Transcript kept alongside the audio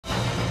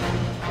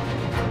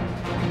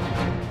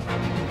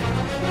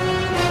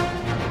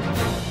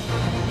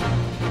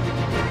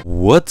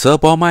What's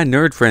up, all my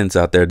nerd friends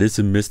out there? This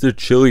is Mr.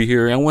 Chili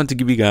here. I want to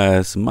give you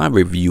guys my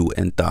review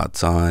and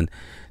thoughts on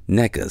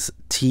Neca's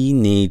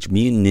Teenage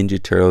Mutant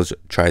Ninja Turtles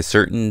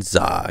Triceraton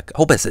Zog. I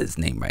hope I said his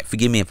name right.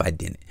 Forgive me if I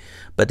didn't.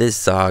 But this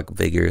Zog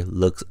figure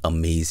looks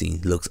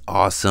amazing. Looks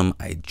awesome.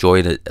 I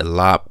enjoyed it a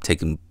lot.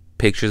 Taking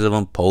pictures of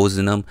him,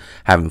 posing them,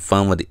 having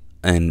fun with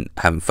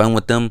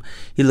them.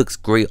 He looks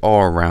great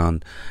all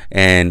around.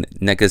 And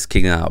Neca's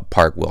kicking out a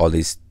park with all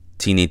these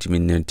Teenage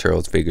Mutant Ninja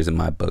Turtles figures in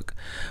my book.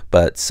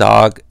 But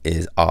Zog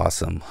is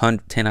awesome.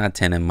 10 out of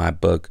 10 in my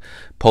book.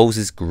 Pose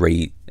is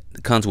great.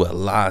 It comes with a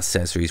lot of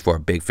accessories for a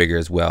big figure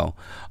as well.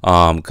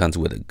 Comes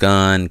with a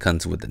gun,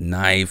 comes with a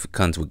knife,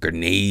 comes with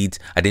grenades.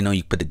 I didn't know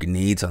you could put the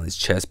grenades on his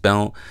chest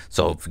belt,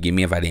 so forgive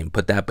me if I didn't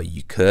put that, but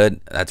you could.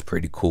 That's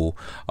pretty cool.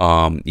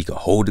 You can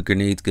hold the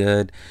grenades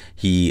good.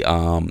 He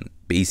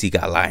basically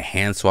got a lot of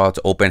hand swaps,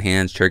 open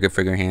hands, trigger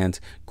finger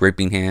hands,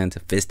 gripping hands,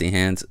 fisting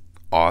hands.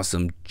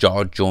 Awesome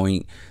jaw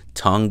joint.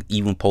 Tongue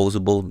even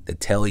posable. The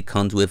tail he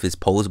comes with is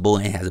posable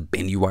and has a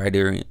bendy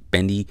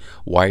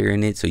wire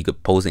in it, so you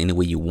could pose it any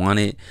way you want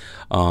it.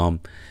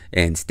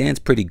 And stands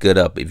pretty good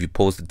up if you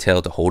pose the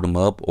tail to hold him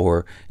up,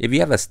 or if you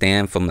have a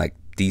stand from like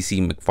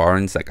DC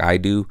McFarlane's like I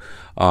do,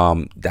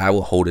 that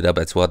will hold it up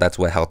as well. That's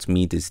what helps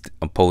me to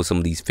pose some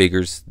of these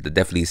figures,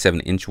 definitely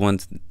 7-inch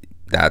ones.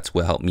 That's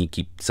what helped me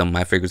keep some of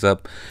my figures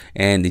up.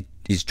 And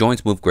his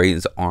joints move great.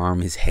 His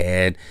arm, his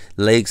head,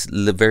 legs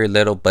very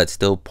little but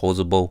still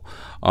posable.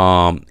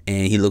 And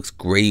he looks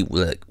great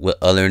with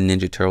other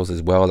Ninja Turtles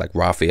as well, like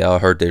Raphael. I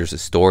heard there's a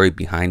story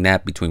behind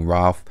that between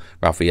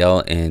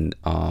Raphael and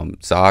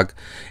Zog,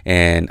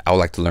 and I would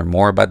like to learn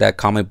more about that.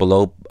 Comment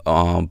below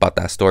about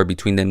that story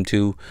between them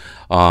two.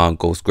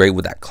 Goes great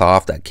with that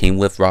cloth that came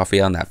with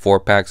Raphael in that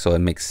 4-pack, so it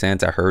makes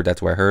sense.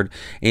 That's what I heard.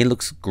 And he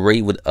looks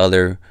great with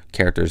other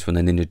characters from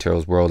the Ninja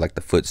Turtles world, like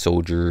the foot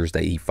soldiers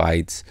that he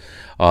fights,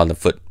 the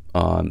foot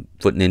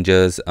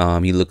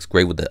ninjas. He looks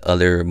great with the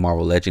other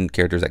Marvel Legend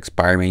characters like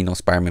Spider-Man. You know,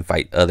 Spider-Man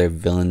fight other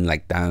villain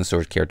like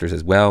dinosaur characters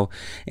as well,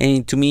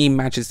 and to me he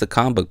matches the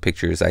comic book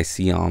pictures I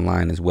see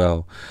online as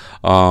well.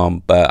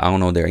 But I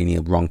don't know if there are any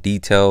wrong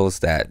details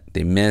that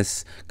they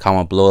miss.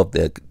 Comment below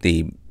if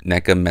the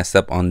NECA messed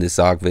up on this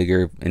Zog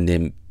figure and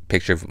then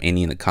picture from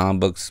any in the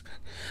comic books.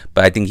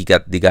 But I think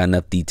they got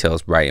enough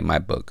details right in my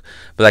book.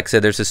 But like I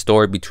said, there's a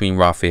story between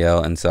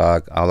Raphael and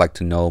Zog. I'd like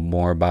to know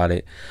more about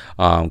it.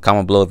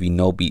 Comment below if you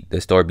know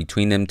the story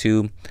between them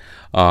two.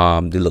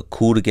 They look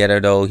cool together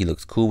though. He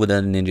looks cool with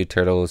other Ninja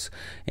Turtles,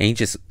 and he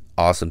just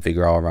awesome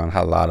figure all around.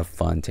 Had a lot of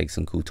fun, take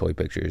some cool toy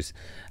pictures.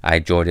 I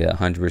enjoyed it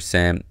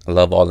 100%. I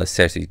love all the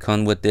accessories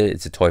come with it.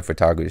 It's a toy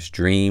photographer's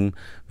dream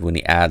when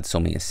he adds so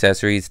many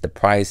accessories. The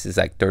price is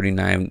like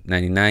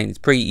 $39.99. It's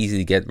pretty easy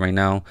to get right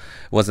now.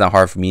 It wasn't that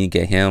hard for me to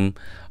get him,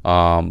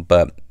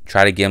 but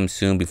try to get him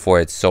soon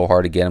before it's so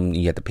hard to get him.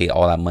 You have to pay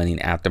all that money in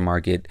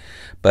aftermarket.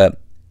 But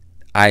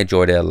I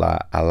enjoyed it a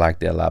lot. I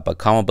liked it a lot. But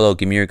comment below,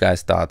 give me your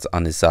guys' thoughts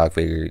on this Zog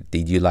figure.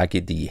 Did you like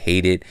it? Did you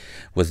hate it?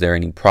 Was there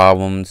any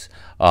problems?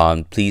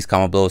 Please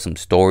comment below some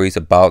stories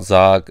about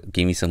Zog.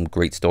 Give me some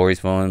great stories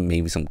from him.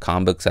 Maybe some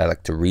comic books I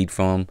like to read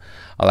from him.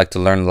 I like to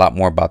learn a lot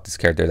more about this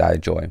character that I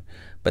enjoy.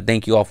 But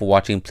thank you all for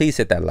watching. Please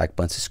hit that like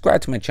button. Subscribe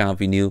to my channel if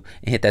you're new.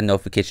 And hit that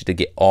notification to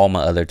get all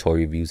my other toy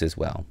reviews as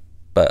well.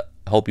 But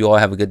I hope you all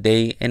have a good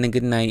day and a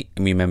good night.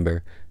 And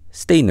remember,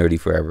 stay nerdy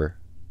forever.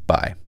 Bye.